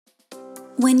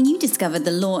When you discovered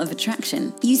the law of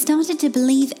attraction, you started to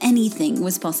believe anything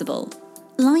was possible.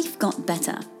 Life got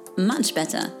better, much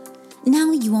better.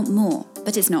 Now you want more,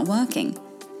 but it's not working.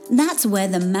 That's where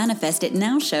the Manifest It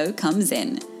Now show comes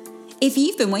in. If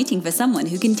you've been waiting for someone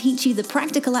who can teach you the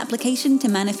practical application to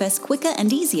manifest quicker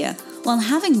and easier while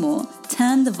having more,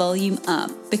 turn the volume up,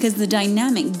 because the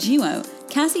dynamic duo,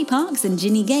 Cassie Parks and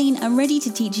Ginny Gain, are ready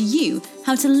to teach you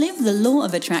how to live the law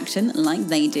of attraction like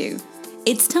they do.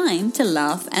 It's time to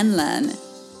laugh and learn.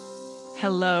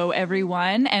 Hello,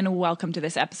 everyone, and welcome to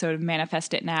this episode of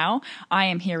Manifest It Now. I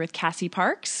am here with Cassie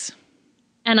Parks.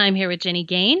 And I'm here with Ginny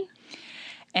Gain.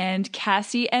 And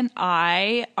Cassie and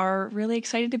I are really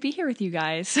excited to be here with you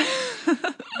guys.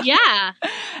 Yeah.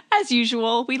 As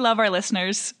usual, we love our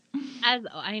listeners.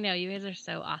 I know, you guys are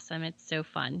so awesome. It's so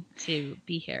fun to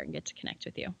be here and get to connect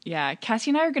with you. Yeah,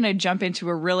 Cassie and I are going to jump into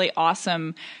a really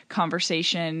awesome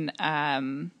conversation,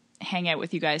 hang out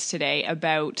with you guys today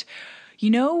about,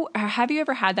 have you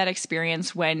ever had that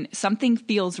experience when something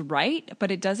feels right, but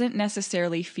it doesn't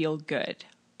necessarily feel good?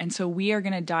 And so we are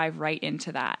going to dive right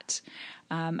into that.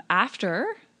 After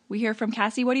we hear from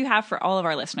Cassie, what do you have for all of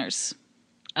our listeners?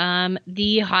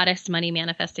 The hottest money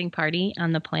manifesting party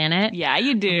on the planet. Yeah,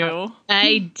 you do.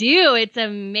 I do. It's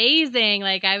amazing.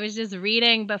 I was just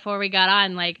reading before we got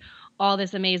on, all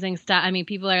this amazing stuff. I mean,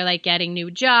 people are getting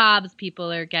new jobs.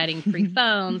 People are getting free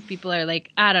phones. People are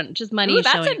just money. Ooh,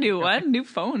 that's a new one. New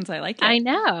phones. I like it. I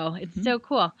know. It's so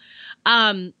cool.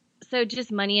 So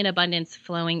just money in abundance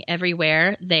flowing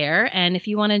everywhere there. And if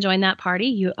you want to join that party,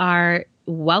 you are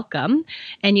welcome.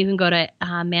 And you can go to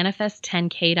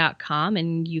manifest10k.com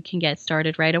and you can get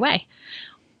started right away.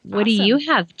 What do you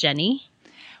have, Jenny?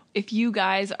 If you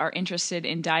guys are interested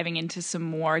in diving into some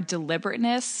more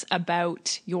deliberateness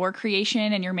about your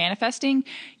creation and your manifesting,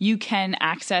 you can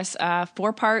access a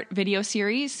 4-part video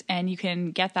series, and you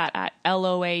can get that at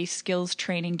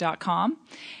loaskillstraining.com.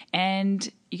 And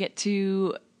you get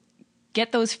to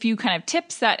get those few kind of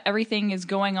tips that everything is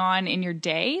going on in your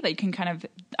day that you can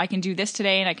I can do this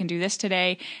today and I can do this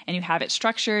today, and you have it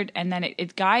structured, and then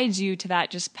it guides you to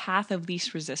that just path of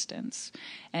least resistance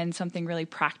and something really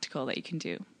practical that you can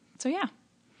do. So yeah,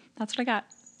 that's what I got.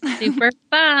 Super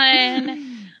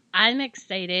fun. I'm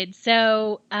excited.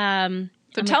 So tell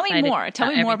me more.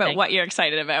 Tell me more about what you're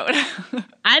excited about.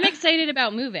 I'm excited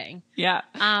about moving. Yeah.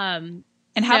 And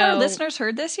have our listeners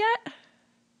heard this yet?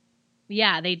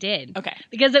 Yeah, they did. Okay.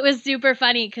 Because it was super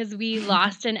funny because we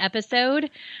lost an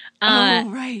episode. Oh,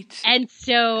 right. And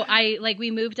so we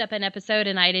moved up an episode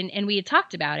and we had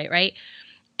talked about it, right?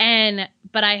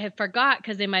 But I had forgot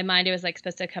because in my mind it was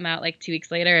supposed to come out 2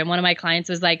 weeks later. And one of my clients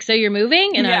was like, "So you're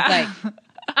moving?" And I was like,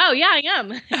 "Oh yeah, I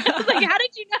am." I was like, "How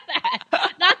did you know that?"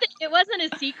 Not that it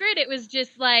wasn't a secret. It was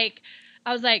just I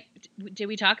was like, "Did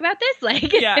we talk about this?"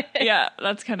 Yeah,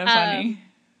 that's kind of funny.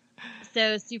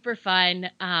 So super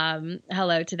fun.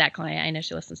 Hello to that client. I know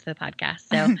she listens to the podcast.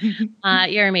 So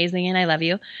you're amazing and I love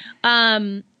you.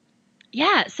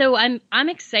 Yeah, so I'm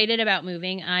excited about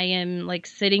moving. I am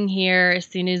sitting here as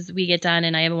soon as we get done,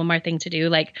 and I have one more thing to do,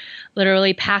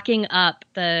 literally packing up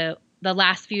the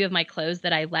last few of my clothes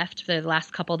that I left for the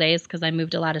last couple days because I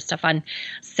moved a lot of stuff on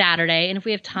Saturday. And if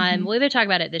we have time, we'll either talk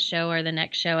about it this show or the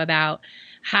next show about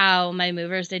how my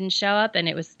movers didn't show up, and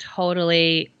it was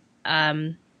totally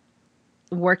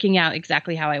working out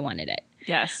exactly how I wanted it.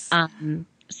 Yes.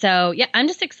 So yeah, I'm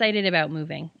just excited about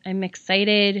moving. I'm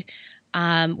excited.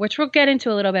 Which we'll get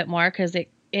into a little bit more because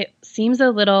it seems a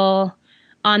little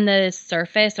on the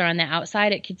surface or on the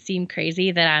outside, it could seem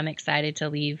crazy that I'm excited to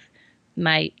leave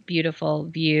my beautiful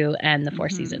view and the Four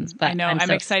Seasons. But I know I'm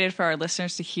excited for our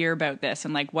listeners to hear about this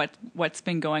and what's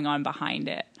been going on behind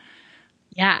it.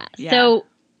 Yeah. So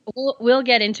we'll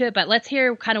get into it, but let's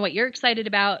hear kind of what you're excited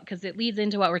about because it leads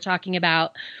into what we're talking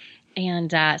about. And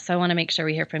so I want to make sure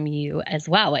we hear from you as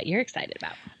well, what you're excited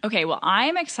about. Okay. Well,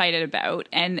 I'm excited about,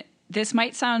 and this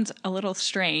might sound a little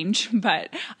strange,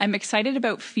 but I'm excited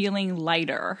about feeling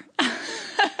lighter.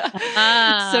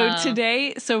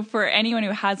 So for anyone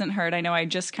who hasn't heard, I know I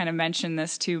just kind of mentioned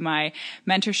this to my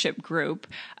mentorship group.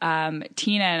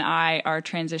 Tina and I are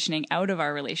transitioning out of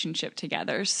our relationship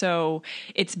together. So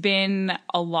it's been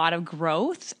a lot of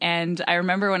growth. And I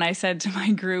remember when I said to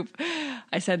my group,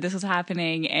 I said this was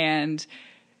happening, and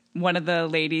one of the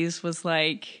ladies was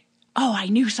like, "Oh, I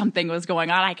knew something was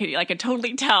going on. I could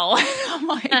totally tell." I'm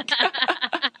like,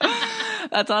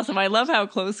 that's awesome. I love how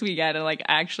close we get and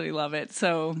actually love it.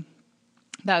 So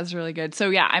that was really good. So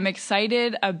yeah, I'm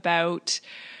excited about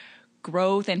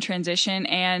growth and transition.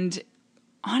 And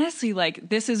honestly,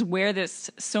 this is where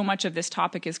so much of this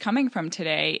topic is coming from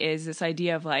today, is this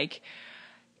idea of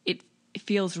it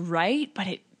feels right, but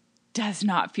does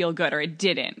not feel good, or it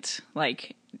didn't,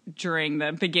 like during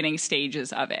the beginning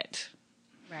stages of it.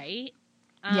 Right.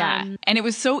 Yeah. And it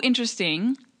was so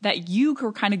interesting that you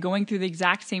were kind of going through the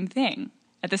exact same thing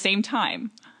at the same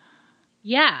time.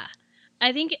 Yeah.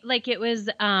 I think like it's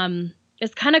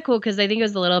kind of cool because I think it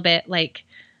was a little bit like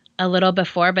a little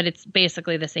before, but it's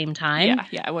basically the same time.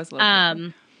 Yeah, it was a little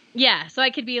before. Yeah, so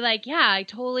I could be like, yeah, I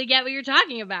totally get what you're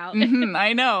talking about.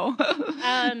 I know.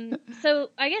 So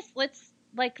I guess let's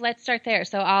start there.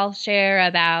 So I'll share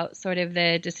about sort of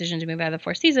the decision to move out of the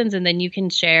Four Seasons, and then you can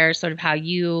share sort of how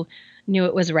you knew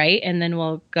it was right, and then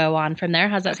we'll go on from there.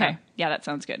 How's that sound? Yeah, that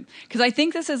sounds good. Because I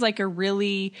think this is like a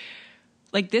really,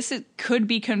 like could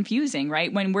be confusing,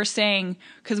 right? When we're saying,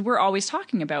 because we're always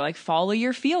talking about like follow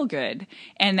your feel good.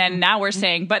 And then now we're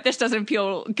saying, but this doesn't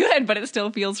feel good, but it still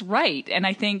feels right. And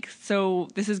I think so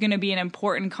this is going to be an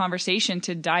important conversation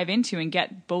to dive into and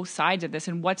get both sides of this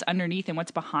and what's underneath and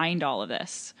what's behind all of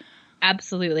this.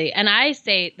 Absolutely. And I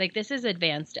say like, this is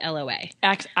advanced LOA.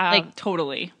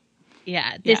 Totally.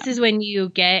 Yeah. This is when you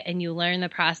get and you learn the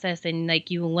process and like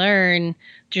you learn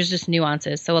there's just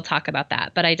nuances. So we'll talk about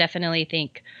that. But I definitely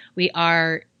think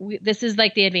this is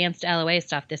like the advanced LOA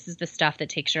stuff. This is the stuff that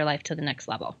takes your life to the next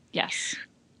level. Yes.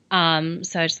 So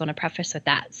I just want to preface with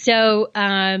that. So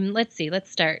let's see. Let's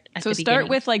start at the beginning.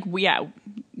 With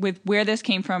with where this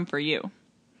came from for you.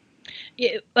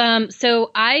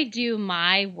 So I do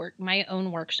my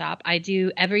own workshop. I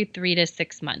do every 3 to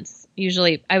 6 months.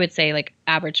 Usually I would say like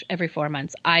average every 4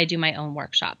 months, I do my own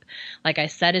workshop. Like I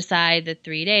set aside the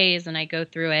 3 days and I go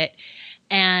through it.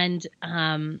 And,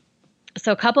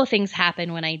 so a couple of things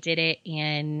happened when I did it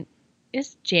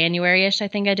it's January-ish, I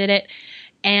think I did it.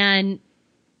 And,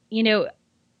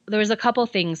 there was a couple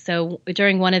things. So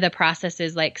during one of the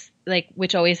processes, like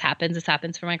which always happens, this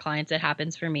happens for my clients, it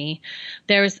happens for me.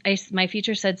 My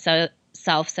future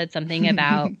self said something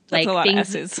about like a lot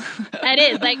things. Of S's. That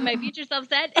is like my future self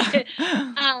said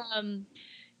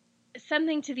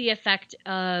something to the effect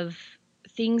of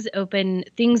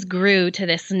things grew to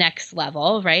this next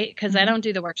level, right? Because I don't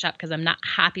do the workshop because I'm not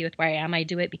happy with where I am. I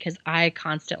do it because I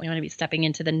constantly want to be stepping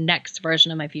into the next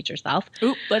version of my future self.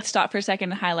 Ooh, let's stop for a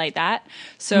second and highlight that.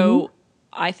 So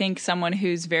I think someone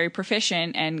who's very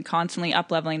proficient and constantly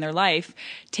up-leveling their life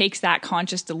takes that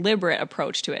conscious, deliberate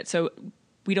approach to it. So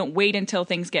we don't wait until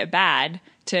things get bad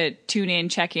to tune in,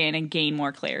 check in, and gain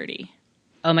more clarity.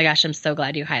 Oh my gosh, I'm so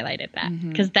glad you highlighted that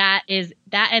because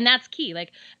that's key.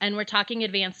 Like, and we're talking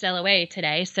advanced LOA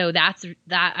today. So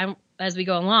as we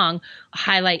go along,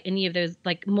 highlight any of those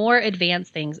like more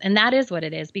advanced things. And that is what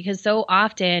it is because so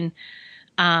often,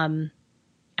 I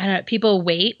don't know, people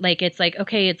wait, like it's like,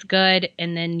 okay, it's good.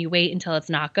 And then you wait until it's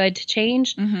not good to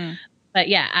change. But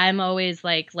yeah, I'm always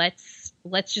like, let's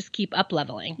just keep up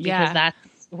leveling because that's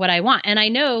what I want. And I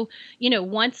know,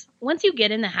 once you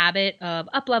get in the habit of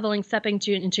up leveling, stepping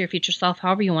into your future self,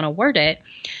 however you want to word it,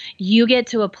 you get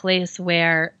to a place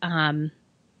where,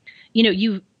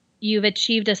 you've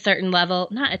achieved a certain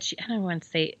level, I don't want to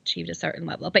say achieved a certain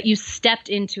level, but you stepped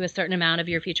into a certain amount of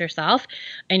your future self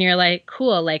and you're like,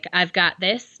 cool, like I've got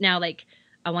this now, like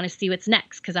I want to see what's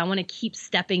next. Cause I want to keep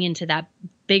stepping into that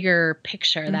bigger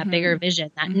picture, that bigger vision,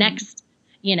 that next,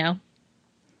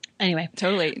 Anyway,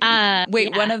 totally.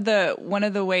 One of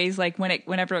the ways, like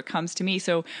whenever it comes to me,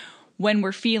 so when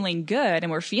we're feeling good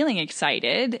and we're feeling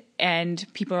excited, and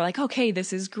people are like, "Okay,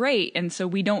 this is great," and so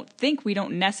we don't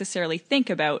necessarily think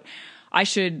about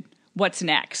what's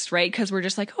next, right? Because we're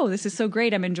just like, "Oh, this is so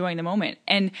great! I'm enjoying the moment,"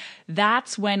 and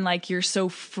that's when like you're so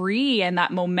free and that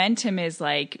momentum is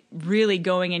like really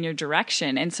going in your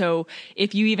direction. And so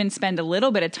if you even spend a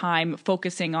little bit of time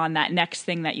focusing on that next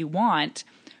thing that you want,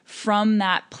 from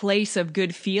that place of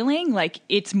good feeling, like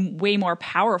it's way more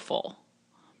powerful.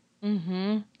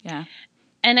 Yeah.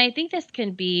 And I think this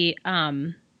can be,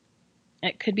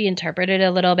 it could be interpreted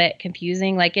a little bit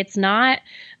confusing. Like it's not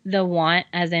the want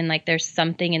as in like there's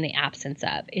something in the absence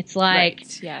of. It's like,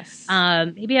 right. Yes.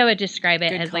 Maybe I would describe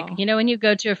it Good as call. like, when you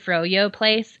go to a froyo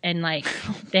place and like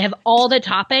they have all the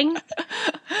toppings.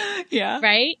 Yeah.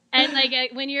 Right. And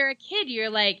like when you're a kid,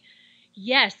 you're like,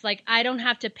 yes, like I don't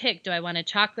have to pick. Do I want a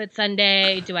chocolate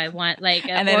sundae? Do I want like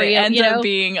a and then Oreo, it ends up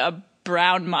being a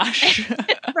brown mush.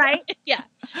 Right? Yeah.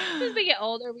 As we get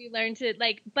older, we learn to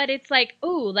like, but it's like,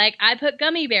 ooh, like I put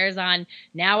gummy bears on.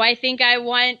 Now I think I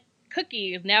want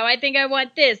cookies. Now I think I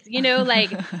want this,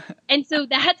 like, and so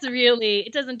that's really,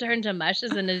 it doesn't turn to mush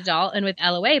as an adult and with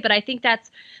LOA, but I think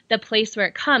that's the place where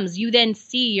it comes. You then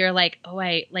see, you're like, oh,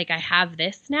 I have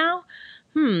this now.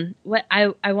 what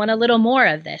I want a little more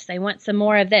of this. I want some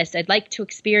more of this. I'd like to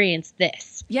experience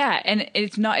this. Yeah, and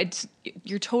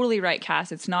you're totally right,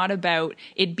 Cass. It's not about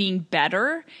it being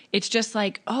better. It's just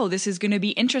like, oh, this is going to be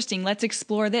interesting. Let's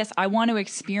explore this. I want to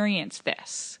experience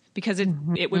this because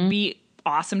it would be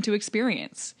awesome to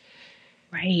experience.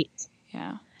 Right.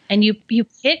 Yeah. And you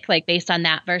pick like based on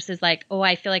that versus like, oh,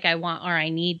 I feel like I want or I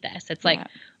need this. It's like,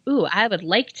 ooh, I would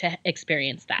like to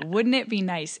experience that. Wouldn't it be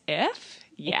nice if?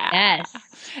 Yeah. Yes.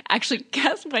 Actually,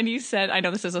 guess when you said, I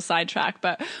know this is a sidetrack,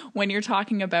 but when you're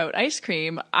talking about ice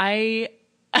cream, I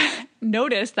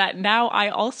noticed that now I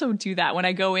also do that when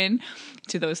I go in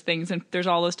to those things and there's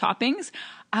all those toppings.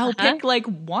 I'll pick like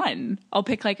one. I'll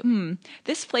pick like,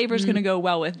 this flavor is going to go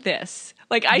well with this.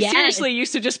 Like I seriously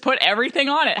used to just put everything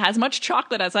on it, as much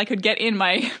chocolate as I could get in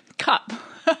my cup.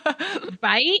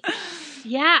 Right?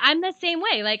 Yeah, I'm the same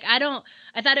way. Like I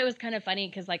thought it was kind of funny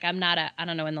because like I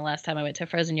don't know when the last time I went to a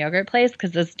frozen yogurt place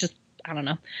because it's just, I don't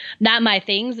know, not my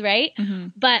things, right? Mm-hmm.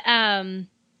 But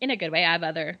in a good way, I have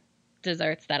other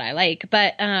desserts that I like.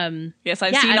 But yes,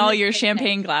 I've seen all your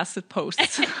champagne glass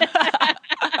posts.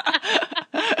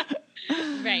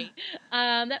 Right.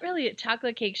 That really,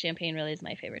 chocolate cake champagne really is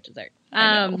my favorite dessert.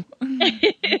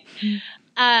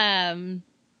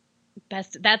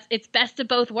 It's best of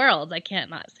both worlds. I can't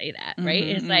not say that, right?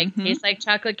 It's like tastes like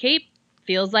chocolate cake,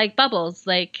 feels like bubbles.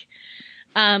 Like,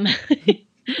 I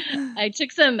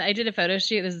did a photo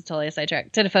shoot. This is totally a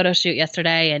sidetrack. Did a photo shoot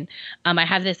yesterday, and I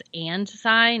have this and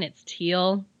sign. It's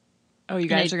teal. Oh, you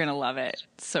guys are gonna love it.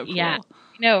 It's so cool. Yeah,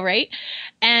 no, right?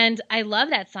 And I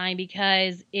love that sign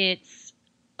because it's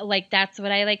like that's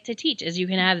what I like to teach is you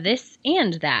can have this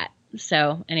and that.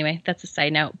 So anyway, that's a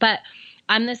side note. But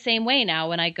I'm the same way now.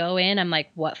 When I go in, I'm like,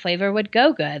 what flavor would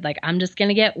go good? Like, I'm just going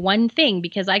to get one thing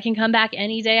because I can come back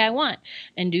any day I want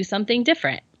and do something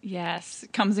different. Yes.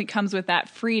 It comes with that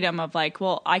freedom of like,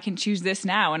 well, I can choose this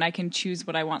now and I can choose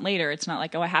what I want later. It's not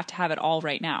like, oh, I have to have it all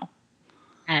right now.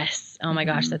 Yes. Oh my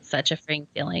gosh, that's such a freeing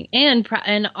feeling. And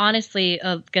honestly,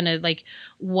 gonna like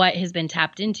what has been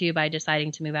tapped into by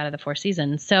deciding to move out of the Four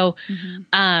Seasons. So, do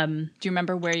you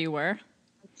remember where you were?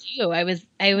 I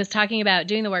was talking about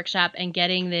doing the workshop and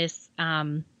getting this,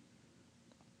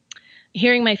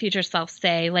 hearing my future self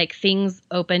say like things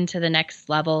open to the next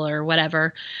level or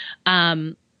whatever.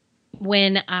 When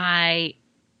I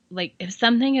it was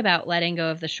something about letting go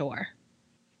of the shore.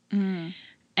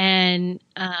 And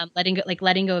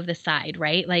letting go of the side,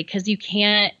 right? Like, because you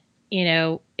can't,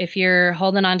 if you're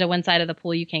holding on to one side of the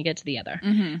pool, you can't get to the other.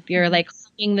 If you're like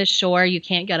hugging the shore, you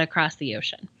can't get across the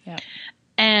ocean. Yeah.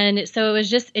 And so it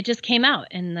just came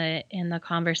out in the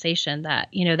conversation that,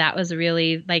 that was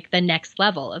really like the next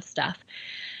level of stuff.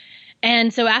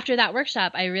 And so after that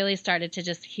workshop, I really started to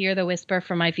just hear the whisper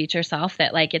from my future self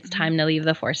that like, it's time to leave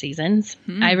the Four Seasons.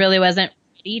 I really wasn't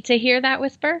ready to hear that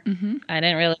whisper. I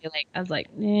didn't really I was like,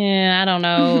 I don't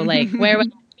know, like where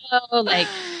would I go? Like,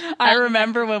 I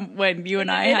remember when you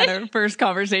and I had our first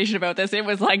conversation about this, it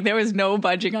was like, there was no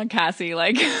budging on Cassie.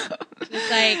 Like,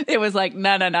 it was like,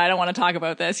 no, I don't want to talk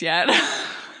about this yet.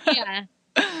 Yeah.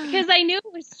 Because I knew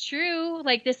it was true.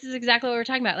 Like, this is exactly what we're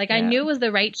talking about. Like, I knew it was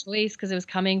the right choice because it was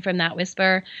coming from that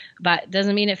whisper, but it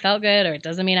doesn't mean it felt good or it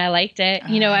doesn't mean I liked it.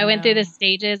 I went through the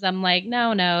stages. I'm like,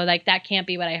 no, like that can't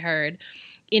be what I heard.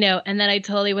 And then I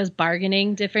totally was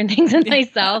bargaining different things with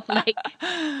myself. Like,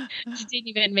 it didn't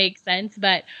even make sense.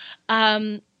 But,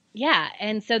 yeah.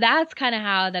 And so that's kind of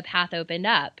how the path opened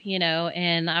up,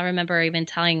 and I remember even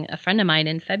telling a friend of mine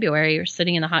in February, we're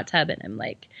sitting in the hot tub and I'm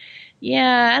like,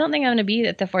 yeah, I don't think I'm going to be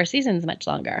at the Four Seasons much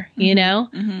longer,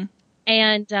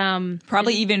 And,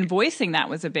 probably even voicing that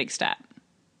was a big step.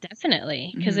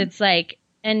 Definitely. Cause it's like,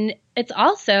 and it's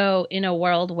also in a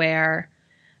world where,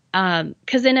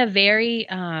 cause in a very,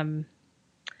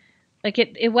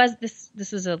 it was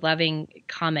this was a loving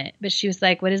comment, but she was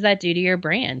like, what does that do to your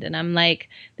brand? And I'm like,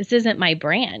 this isn't my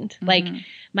brand. Like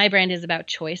my brand is about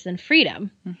choice and freedom.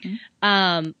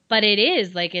 But it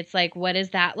is like, it's like, what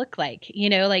does that look like?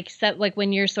 Like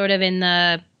when you're sort of in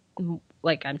the,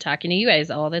 like I'm talking to you guys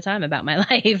all the time about my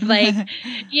life. Like,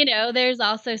 there's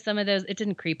also some of those, it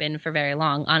didn't creep in for very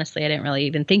long. Honestly, I didn't really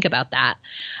even think about that.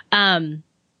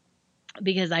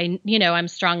 Because I'm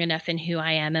strong enough in who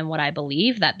I am and what I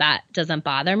believe that doesn't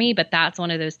bother me. But that's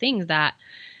one of those things that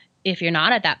if you're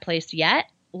not at that place yet,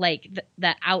 like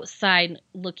the outside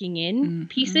looking in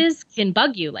pieces can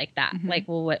bug you like that. Like,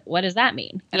 well, what does that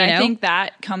mean? And I think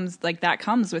that comes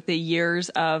with the years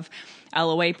of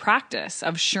LOA practice,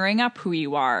 of shoring up who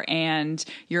you are and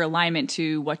your alignment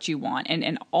to what you want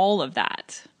and all of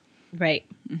that. Right.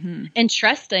 And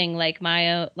trusting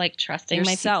trusting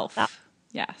yourself. myself.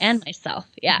 Yes. And myself.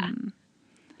 Yeah.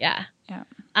 Yeah. Yeah.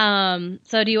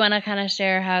 So do you want to kind of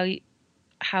share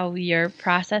how your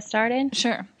process started?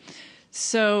 Sure.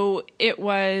 So it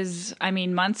was, I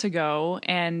mean, months ago,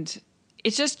 and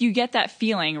it's just, you get that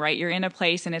feeling, right? You're in a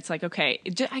place and it's like, okay,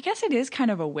 I guess it is kind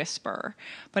of a whisper,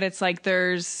 but it's like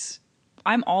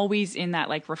I'm always in that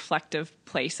like reflective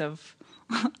place of,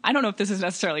 I don't know if this is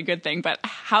necessarily a good thing, but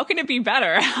how can it be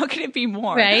better? How can it be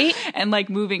more? Right. And like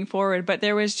moving forward. But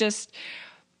there was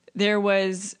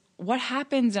what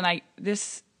happens, and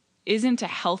this isn't a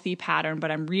healthy pattern,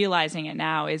 but I'm realizing it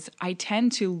now, is I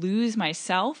tend to lose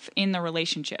myself in the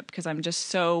relationship because I'm just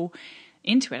so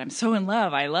into it. I'm so in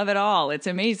love. I love it all. It's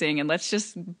amazing. And let's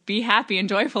just be happy and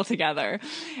joyful together.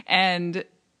 And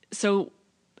so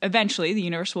eventually the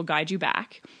universe will guide you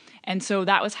back. And so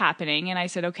that was happening. And I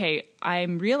said, okay, I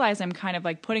realize I'm kind of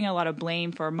like putting a lot of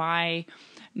blame for my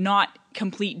not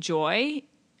complete joy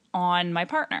on my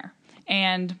partner.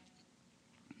 And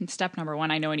step number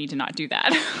one, I know I need to not do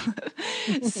that.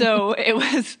 So it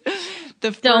was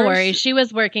the first... Don't worry. She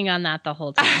was working on that the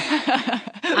whole time.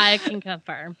 I can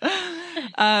confirm.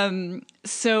 And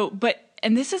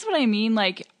this is what I mean.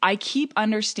 Like, I keep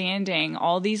understanding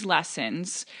all these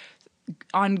lessons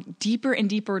on deeper and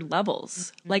deeper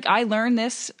levels. Mm-hmm. Like I've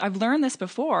learned this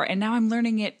before, and now I'm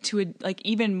learning it to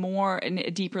even more in a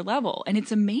deeper level. And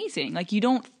it's amazing. Like, you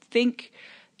don't think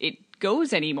it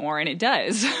goes anymore, and it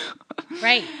does.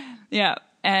 Right. Yeah.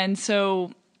 And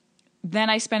so then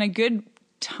I spent a good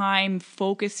time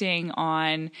focusing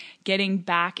on getting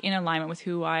back in alignment with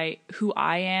who I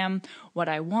am, what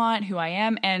I want, who I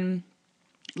am. And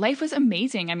life was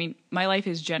amazing. I mean, my life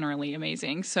is generally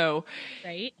amazing. So,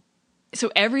 right. So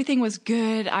everything was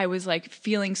good. I was like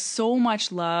feeling so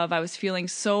much love. I was feeling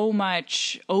so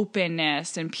much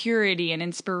openness and purity and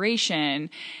inspiration.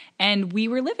 And we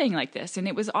were living like this, and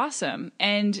it was awesome.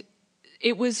 And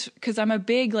it was because I'm a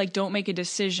big, like, don't make a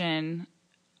decision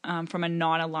from a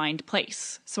non-aligned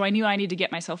place. So I knew I needed to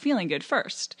get myself feeling good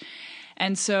first.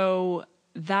 And so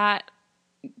that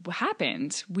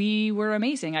happened. We were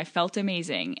amazing. I felt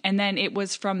amazing. And then it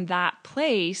was from that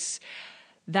place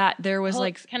that there was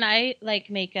can I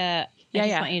make a, I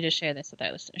just want you to share this with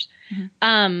our listeners.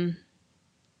 Mm-hmm.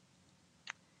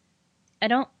 I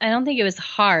don't think it was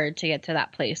hard to get to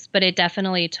that place, but it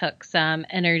definitely took some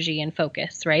energy and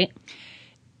focus, right?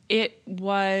 It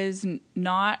was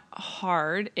not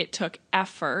hard. It took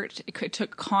effort. It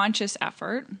took conscious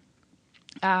effort.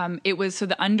 It was, so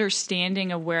the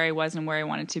understanding of where I was and where I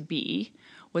wanted to be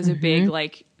was a big,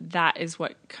 that is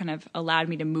what kind of allowed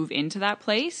me to move into that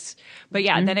place. But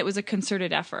yeah, then it was a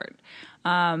concerted effort.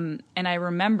 And I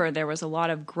remember there was a lot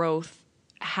of growth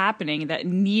happening that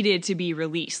needed to be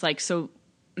released.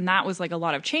 And that was like a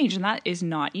lot of change, and that is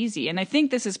not easy. And I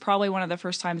think this is probably one of the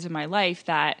first times in my life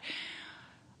that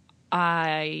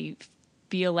I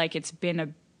feel like it's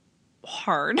been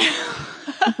hard.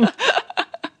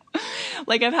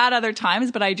 Like, I've had other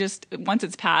times, but once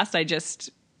it's passed, I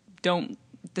just don't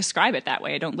describe it that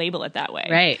way. I don't label it that way.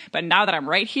 Right. But now that I'm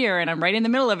right here and I'm right in the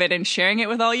middle of it and sharing it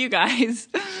with all you guys,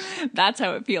 that's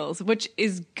how it feels, which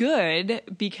is good,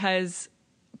 because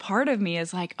part of me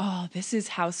is like, oh, this is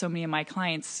how so many of my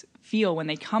clients feel when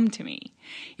they come to me.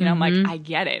 You know, I'm like, I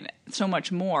get it so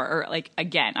much more. Or like,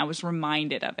 again, I was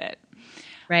reminded of it.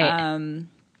 Right.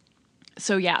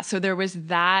 So there was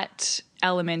that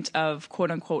element of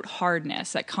quote unquote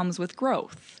hardness that comes with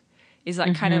growth. Is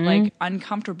that kind of like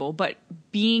uncomfortable, but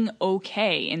being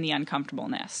okay in the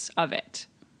uncomfortableness of it.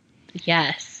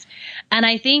 Yes. And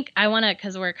I think I want to,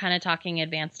 because we're kind of talking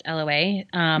advanced LOA,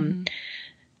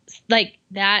 like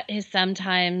that is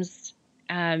sometimes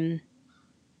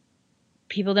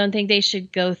people don't think they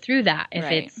should go through that if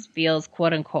it feels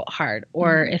quote unquote hard,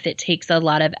 or if it takes a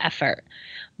lot of effort.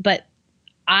 But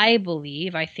I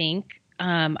think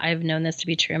I've known this to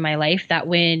be true in my life, that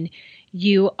when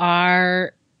you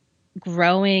are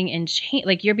growing and change,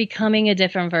 like you're becoming a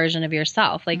different version of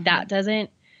yourself, like it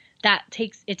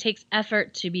takes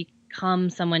effort to become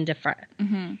someone different.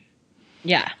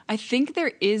 Yeah. I think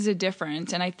there is a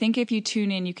difference. And I think if you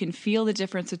tune in, you can feel the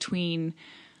difference between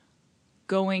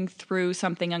going through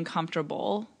something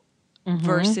uncomfortable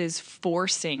versus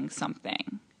forcing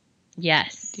something.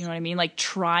 Yes. Do you know what I mean? Like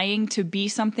trying to be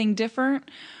something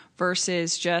different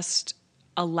versus just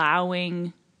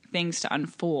allowing things to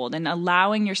unfold and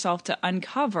allowing yourself to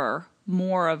uncover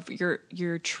more of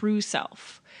your true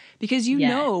self. Because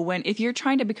know if you're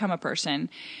trying to become a person,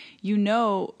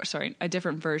 a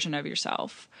different version of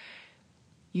yourself,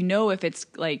 if it's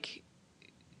like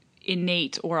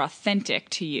innate or authentic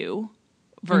to you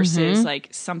versus like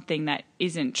something that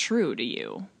isn't true to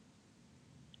you.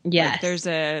 Yes. Like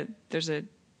there's a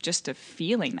just a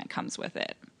feeling that comes with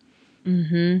it.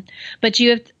 But would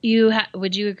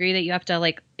you agree that you have to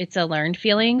like, it's a learned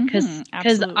feeling? Because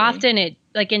absolutely. often it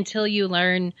like, until you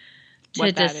learn to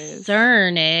What that is.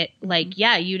 discern it, like,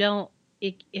 yeah, you don't,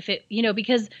 if it, you know,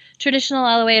 because traditional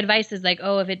LOA advice is like,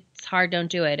 oh, if it's hard, don't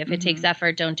do it. If it takes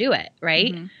effort, don't do it.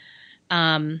 Right.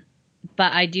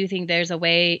 But I do think there's a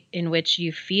way in which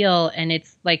you feel, and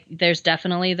it's like, there's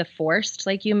definitely the forced,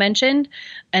 like you mentioned,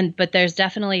 but there's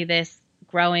definitely this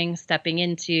growing, stepping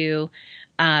into,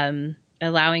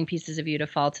 allowing pieces of you to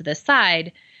fall to the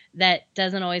side that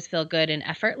doesn't always feel good and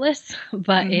effortless,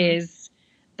 but is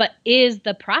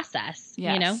the process,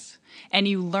 Yes. you know? And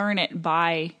you learn it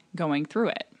by going through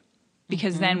it.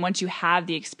 Because then once you have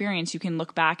the experience, you can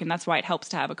look back, and that's why it helps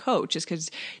to have a coach, is because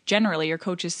generally your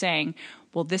coach is saying,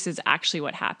 well, this is actually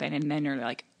what happened. And then you're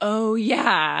like, oh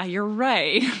yeah, you're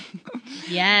right.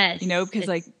 Yes. You know, because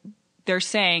like they're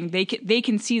saying they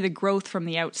can see the growth from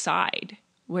the outside,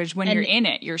 whereas when you're in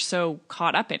it, you're so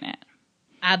caught up in it.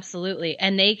 Absolutely.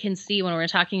 And they can see, when we're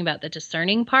talking about the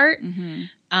discerning part,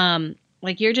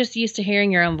 like you're just used to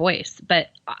hearing your own voice. But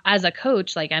as a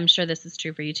coach, like I'm sure this is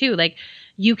true for you too, like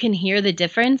you can hear the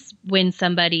difference when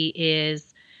somebody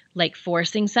is like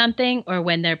forcing something or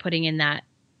when they're putting in that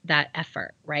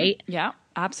effort, right? Yeah,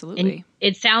 absolutely. And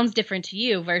it sounds different to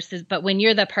you but when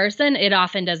you're the person, it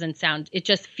often doesn't sound, it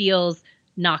just feels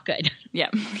not good. Yeah.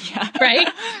 Yeah. Right?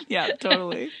 Yeah,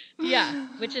 totally. Yeah.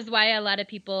 Which is why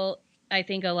I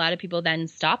think a lot of people then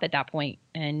stop at that point.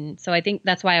 And so I think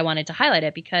that's why I wanted to highlight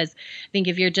it, because I think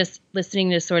if you're just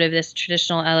listening to sort of this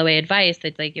traditional LOA advice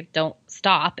that like, if don't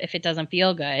stop, if it doesn't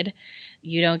feel good,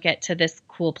 you don't get to this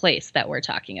cool place that we're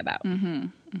talking about.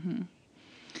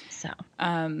 So,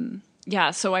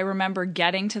 yeah. So I remember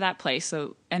getting to that place.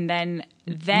 So, and then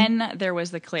there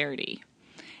was the clarity,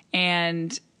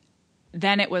 and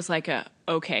then it was like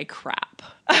okay, crap.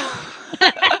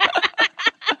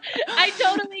 I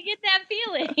totally get that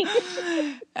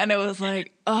feeling. And it was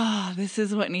like, oh, this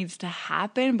is what needs to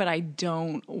happen, but I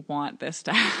don't want this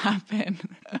to happen.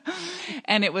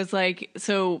 And it was like,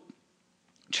 so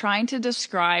trying to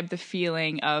describe the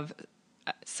feeling of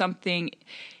something,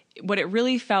 what it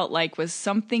really felt like was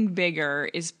something bigger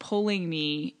is pulling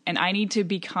me, and I need to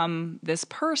become this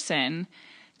person.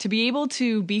 To be able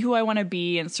to be who I want to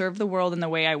be and serve the world in the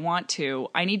way I want to,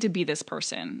 I need to be this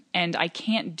person. And I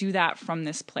can't do that from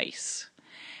this place.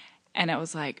 And I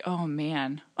was like, oh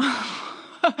man.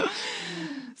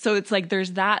 So it's like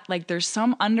there's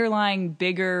some underlying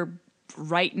bigger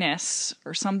rightness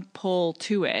or some pull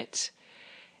to it.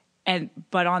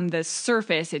 But on the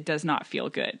surface, it does not feel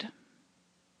good.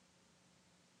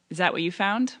 Is that what you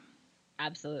found?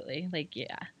 Absolutely. Like,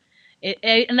 yeah.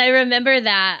 And I remember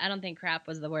that, I don't think crap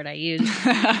was the word I used.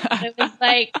 It was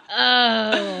like,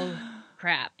 oh,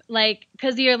 crap. Like,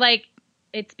 because you're like,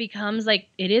 it becomes like,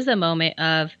 it is a moment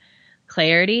of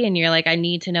clarity, and you're like, I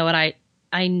need to know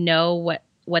I know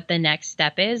what the next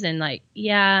step is. And like,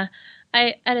 yeah,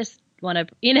 I just want to,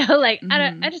 you know, like,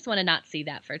 I just want to not see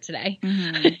that for today.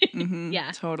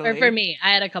 Yeah. Totally. Or for me,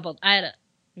 I had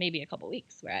maybe a couple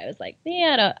weeks where I was like,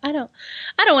 yeah, I don't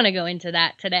want to go into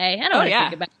that today. I don't want to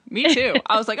think about it. Me too.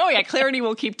 I was like, oh yeah, clarity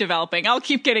will keep developing. I'll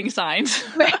keep getting signs.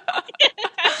 Right.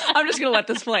 I'm just going to let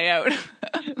this play out.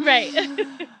 Right.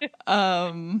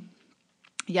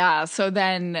 Yeah. So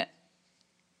then,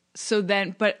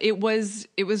 but it was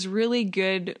really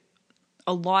good.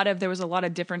 There was a lot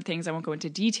of different things. I won't go into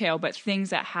detail, but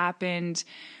things that happened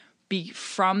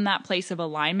from that place of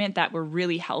alignment that were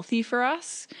really healthy for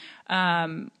us,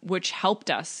 which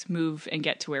helped us move and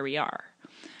get to where we are.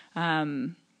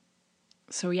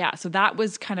 So that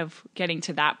was kind of getting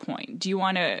to that point. Do you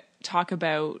want to talk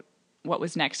about what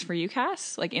was next for you,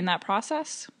 Cass, like in that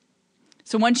process?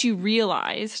 So once you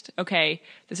realized, okay,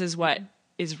 this is what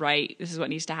is right, this is what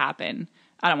needs to happen,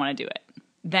 I don't want to do it.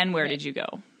 Then where did you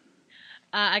go?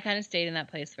 I kind of stayed in that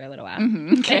place for a little while.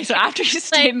 Okay, so after you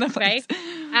stayed in the place.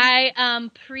 Right?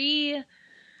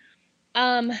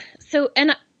 And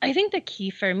I think the key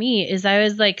for me is I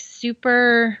was like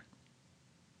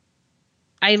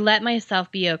I let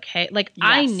myself be okay. Like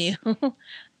yes.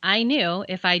 I knew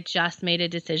if I just made a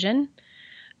decision,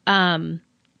 that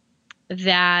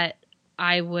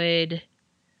I would,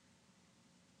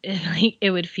 like,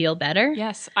 it would feel better.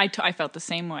 Yes, I felt the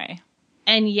same way.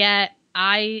 And yet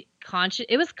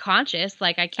it was conscious.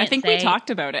 Like I think we talked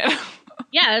about it.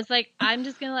 Yeah, it's like, I'm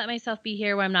just going to let myself be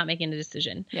here where I'm not making a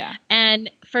decision. Yeah.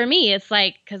 And for me, it's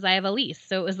like, because I have a lease.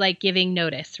 So it was like giving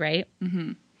notice, right?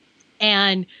 Mm-hmm.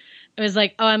 And it was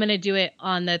like, oh, I'm going to do it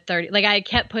on the 30th. Like I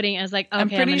kept putting, I was like, okay, I'm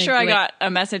pretty sure I got a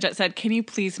message that said, can you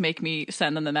please make me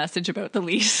send them the message about the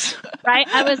lease? Right?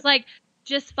 I was like,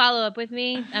 just follow up with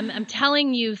me. I'm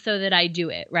telling you so that I do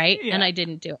it, right? Yeah. And I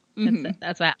didn't do it.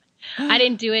 That's what happened. I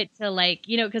didn't do it to like,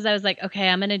 because I was like, okay,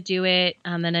 I'm going to do it.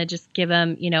 I'm going to just give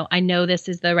them, I know this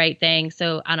is the right thing.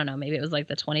 So I don't know, maybe it was like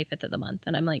the 25th of the month.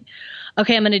 And I'm like,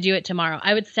 okay, I'm going to do it tomorrow.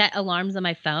 I would set alarms on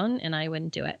my phone and I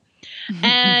wouldn't do it.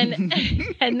 And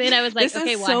and then I was like, this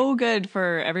okay, is so good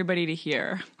for everybody to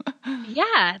hear.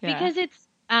 Yeah, because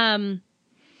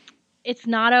it's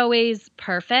not always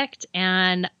perfect,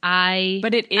 and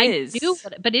but it is.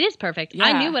 But it is perfect. Yeah.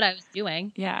 I knew what I was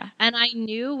doing. Yeah. And I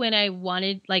knew when I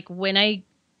wanted, like when I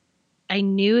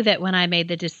knew that when I made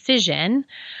the decision,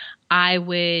 I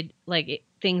would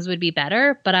things would be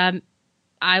better, but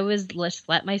I was just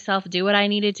let myself do what I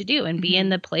needed to do and be in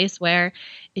the place where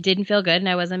it didn't feel good and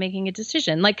I wasn't making a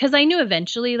decision. Like, cause I knew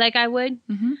eventually I would,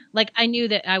 I knew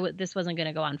that this wasn't going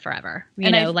to go on forever,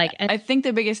 I think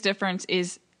the biggest difference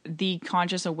is the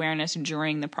conscious awareness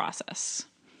during the process.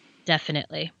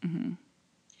 Definitely.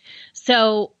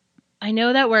 So I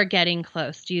know that we're getting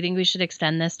close. Do you think we should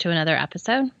extend this to another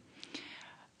episode?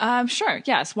 Sure.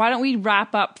 Yes. Why don't we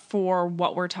wrap up for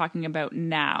what we're talking about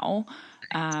now?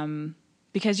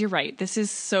 Because you're right. This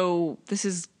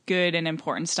is good and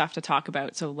important stuff to talk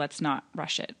about. So let's not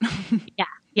rush it.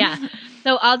 Yeah.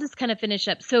 So I'll just kind of finish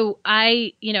up. So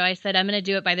I said I'm going to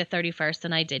do it by the 31st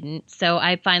and I didn't. So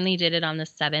I finally did it on the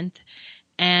 7th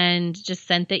and just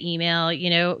sent the email,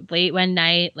 late one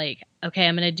night, like, okay,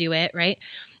 I'm going to do it. Right.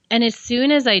 And as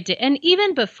soon as I did, and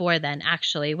even before then,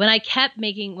 actually, when I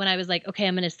was like, okay,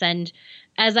 I'm going to send,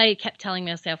 as I kept telling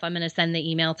myself, I'm going to send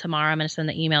the email tomorrow.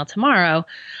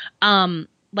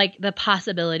 The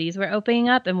possibilities were opening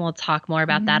up, and we'll talk more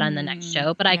about that on the next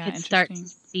show, but I could start to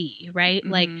see, right?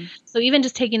 So even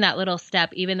just taking that little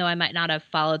step, even though I might not have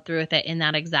followed through with it in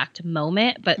that exact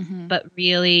moment, but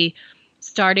really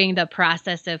starting the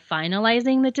process of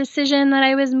finalizing the decision that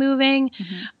I was moving,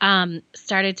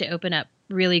 started to open up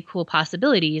really cool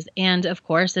possibilities. And of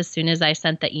course, as soon as I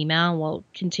sent the email, we'll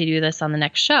continue this on the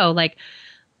next show,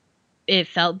 it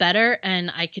felt better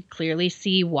and I could clearly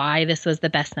see why this was the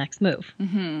best next move.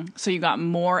 So you got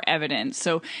more evidence.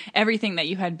 So everything that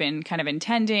you had been kind of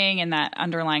intending and that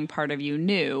underlying part of you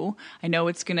knew, I know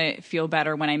it's going to feel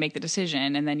better when I make the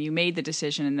decision. And then you made the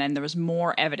decision and then there was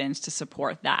more evidence to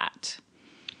support that.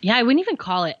 Yeah, I wouldn't even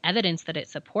call it evidence that it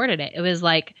supported it. It was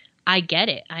like, I get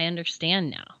it. I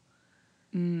understand now.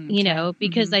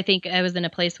 Because I think I was in a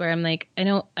place where I'm like, I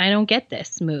don't get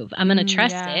this move. I'm going to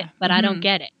trust it, but I don't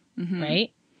get it.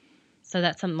 Right. So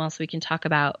that's something else we can talk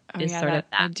about of that.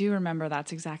 I do remember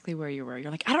that's exactly where you were.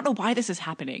 You're like, I don't know why this is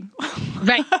happening.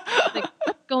 Right. What's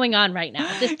going on right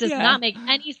now? This does not make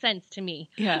any sense to me.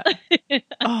 Yeah.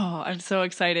 Oh, I'm so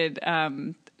excited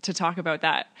to talk about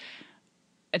that.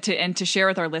 To share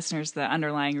with our listeners the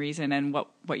underlying reason and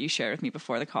what you shared with me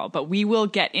before the call. But we will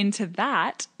get into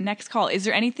that next call. Is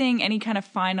there any kind of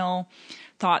final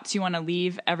thoughts you want to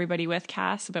leave everybody with,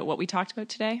 Cass, about what we talked about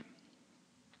today?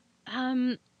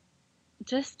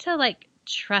 Just to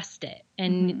trust it.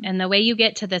 And the way you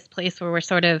get to this place where we're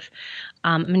sort of,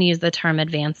 I'm going to use the term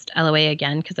advanced LOA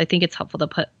again, because I think it's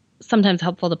sometimes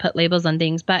helpful to put labels on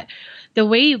things, but the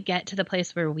way you get to the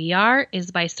place where we are is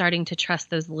by starting to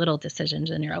trust those little decisions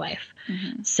in your life.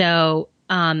 So,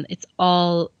 it's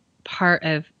all part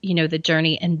of, the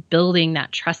journey and building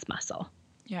that trust muscle.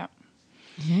 Yeah.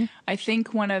 I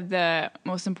think one of the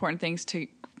most important things to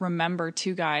remember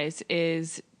too, guys,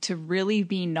 is to really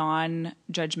be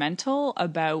non-judgmental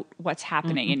about what's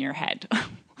happening in your head.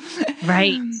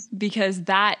 Right. Because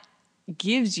that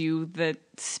gives you the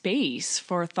space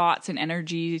for thoughts and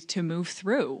energy to move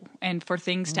through and for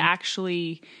things to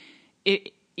actually,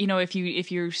 if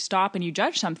you stop and you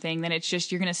judge something, then it's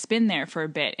just, you're going to spin there for a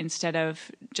bit instead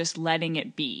of just letting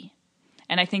it be.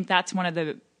 And I think that's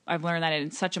I've learned that in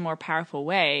such a more powerful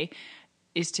way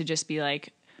is to just be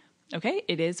like, okay,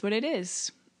 it is what it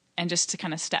is. And just to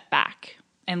kind of step back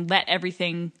and let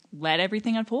everything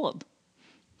unfold.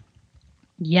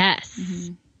 Yes.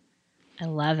 I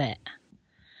love it.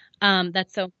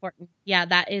 That's so important. Yeah,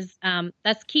 that is,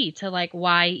 that's key to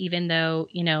why, even though,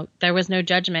 there was no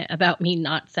judgment about me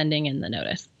not sending in the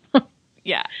notice.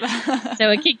 Yeah. So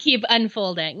it could keep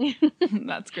unfolding.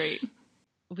 That's great.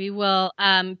 We will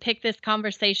pick this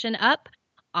conversation up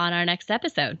on our next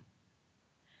episode.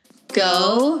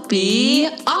 Go be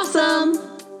awesome.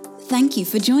 Thank you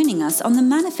for joining us on the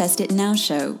Manifest It Now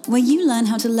show, where you learn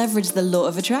how to leverage the law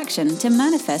of attraction to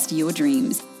manifest your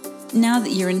dreams. Now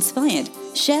that you're inspired,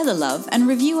 share the love and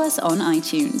review us on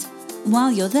iTunes.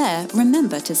 While you're there,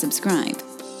 remember to subscribe.